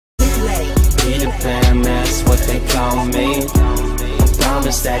the fam, that's what they call me.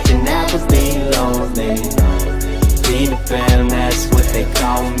 Promise that you'll never be lonely. Be the fam, that's what they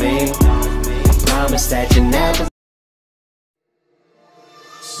call me. Promise that you'll never.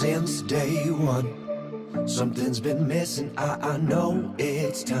 Since day one, something's been missing. I know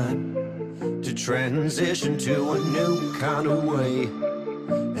it's time to transition to a new kind of way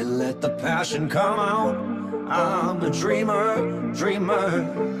and let the passion come out. I'm a dreamer, dreamer.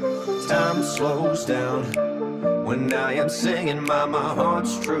 Time slows down when I am singing my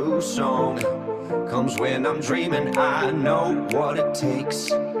heart's true song. Comes when I'm dreaming, I know what it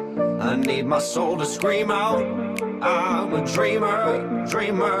takes. I need my soul to scream out. I'm a dreamer,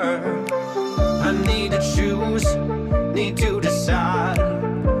 dreamer. I need to choose, need to decide.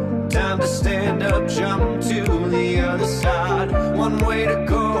 Time to stand up, jump to the other side. One way to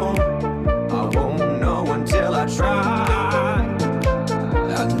go, I won't know until I try.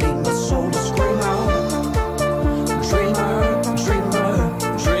 I need my soul to scream out. Dreamer, dreamer,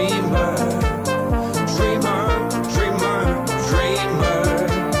 dreamer. Dreamer, dreamer, dreamer.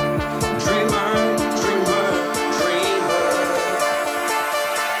 Dreamer, dreamer, dreamer.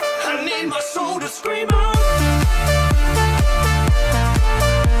 I need my soul to scream out.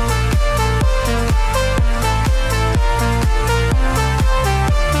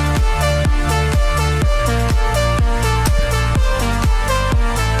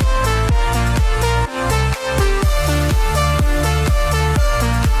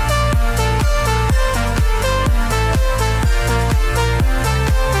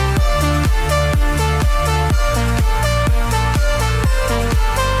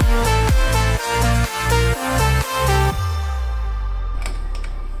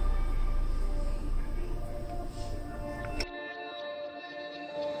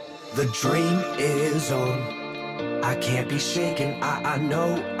 The dream is on. I can't be shaken. I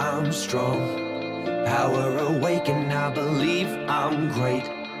know I'm strong. Power awaken. I believe I'm great.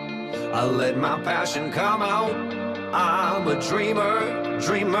 I let my passion come out. I'm a dreamer,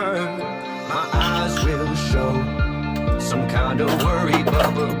 dreamer. My eyes will show some kind of worry,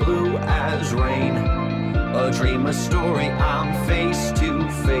 but blue as rain. A dream, a story. I'm face to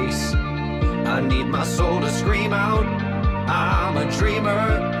face. I need my soul to scream out. I'm a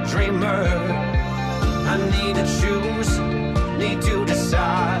dreamer, dreamer. I need to choose, need to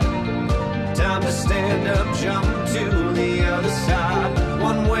decide. Time to stand up, jump